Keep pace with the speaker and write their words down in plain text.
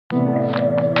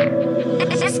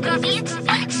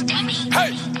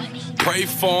Hey, pray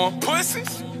for 'em,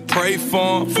 pussies. Pray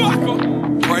for 'em,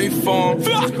 Flocka. Pray for 'em,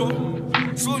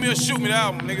 Flocka. Salute me or shoot me, the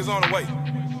album, niggas on the way.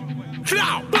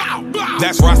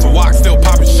 That's Rasta Walk, still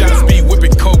popping shots, be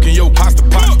whipping coke and yo pasta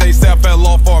pops. They say I fell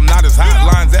off or I'm not as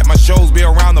hot. Lines at my shows be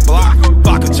around the block.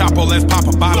 Vodka Chapo, let's pop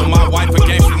a bottle. My wife a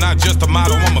gangster, not just a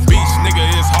model. I'm a beast, nigga.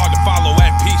 It's hard to follow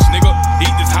at peace, nigga.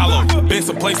 Eat this hollow. Been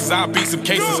some places, I beat some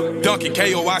cases. Dunkin'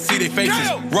 KO, I see they faces.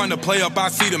 Run the play up, I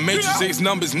see the matrix. 6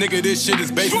 numbers, nigga. This shit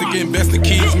is basic. Invest in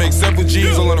keys, make several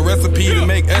G's all on a recipe to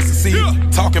make ecstasy.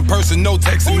 Talk in person, no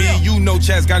texting me. You know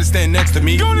Chaz gotta stand next to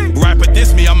me. Rapper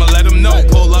diss me, I'ma let him know.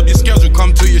 Pull up your schedule,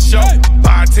 come to your show.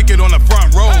 Buy a ticket on the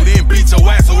front row, then beat your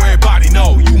ass so everybody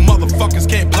know. You motherfuckers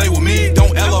can't play with me.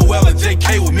 Don't LOL or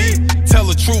JK with me. Tell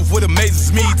the truth, what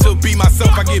amazes me. To be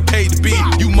myself, I get paid to be.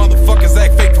 You motherfuckers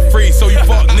act fake for free, so you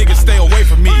fuck niggas stay away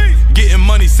from me. Getting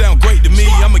money sound great to me.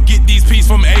 I'ma get these pieces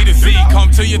from A to Z. Come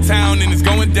to your town and it's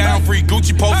going down. Free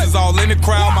Gucci posters all in the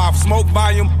crowd. My smoke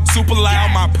volume super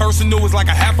loud. My personal is like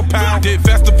a half a pound. Did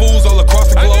festivals all across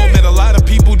the globe. Met a lot of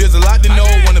people, there's a lot to know.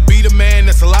 Wanna be the man,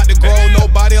 that's a lot to grow.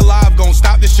 Nobody alive gon'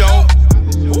 stop the show.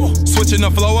 Switching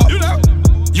the flow up.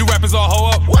 You rappers all hoe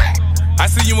up. I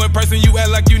see you in person, you act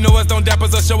like you know us. Don't dap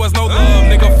us or show us no love.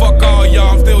 Nigga, fuck all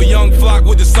y'all. I'm still young Flock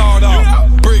with the sawed off.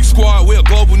 Brick Squad, we're a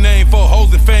global name for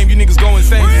hoes and fame. You niggas go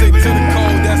insane. Sick to the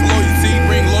code, that's loyalty.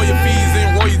 Bring lawyer fees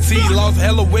and royalty. Lost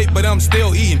hella weight, but I'm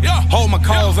still eating. Hold my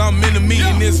calls, I'm in the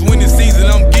meeting. This winning season,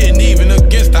 I'm getting even.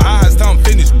 Against the odds, time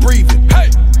finished breathing. Hey,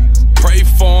 pray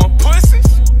for 'em, pussies.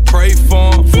 Pray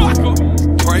for 'em, Flocka.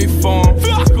 Pray for 'em,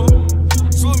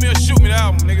 Flocka. Salute me or shoot me, the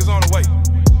album, niggas on the way.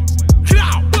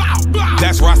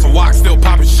 That's Rasta Walk, still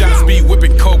popping shots, be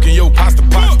whipping coke and yo pasta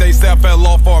pops. They say I fell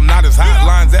off or I'm not as hot.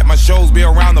 Lines at my shows be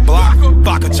around the block.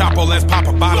 Vodka Chapo, let's pop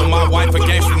a bottle. My wife a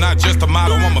gangster, not just a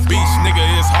model. I'm a beast,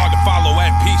 nigga. It's hard to follow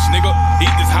at peace, nigga.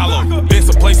 Eat this hollow. Been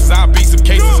some places, I beat some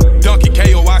cases. Dunkin'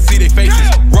 KO, I see they faces.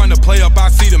 Run the play up, I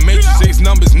see the matrix. 6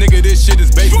 numbers, nigga. This shit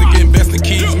is basic. Invest in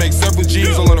keys, make several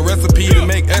G's all on a recipe to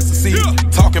make ecstasy.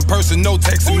 Talk in person, no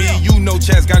texting me. You know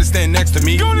Chaz gotta stand next to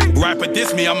me. Rapper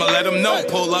diss me, I'ma let him know.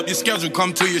 Pull up your schedule,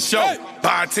 come to your show.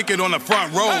 Buy a ticket on the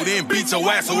front row, then beat your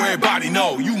ass so everybody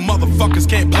know. You motherfuckers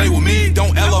can't play with me.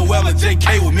 Don't LOL or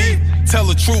JK with me. Tell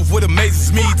the truth, what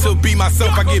amazes me. To be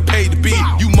myself, I get paid to be.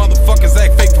 You motherfuckers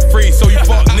act fake for free, so you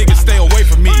fuck niggas stay away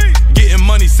from me. Getting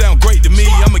money sound great to me.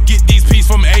 I'ma get these pieces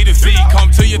from A to Z.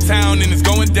 Come to your town and it's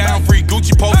going down. Free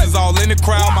Gucci posters all in the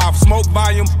crowd. My smoke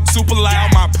volume super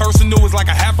loud. My personal is like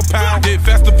a half a pound. Did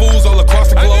festivals all across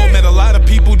the globe. Met a lot of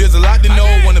people, there's a lot to know.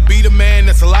 Wanna be the man,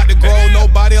 that's a lot to grow.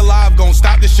 Nobody alive gon'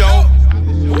 stop the show.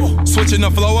 Switching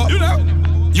the flow up.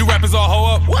 You rappers all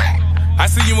hoe up. I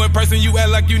see you in person, you act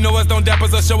like you know us. Don't dap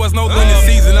us or show us no love. This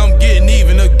season, I'm getting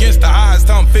even. Against the odds,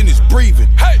 time finished breathing.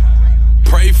 Hey,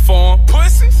 pray for 'em,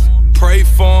 pussies. Pray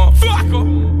for 'em,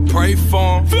 Flocka. Pray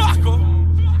for 'em,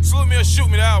 Flocka. Salute me or shoot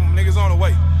me, the album, niggas on the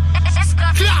way.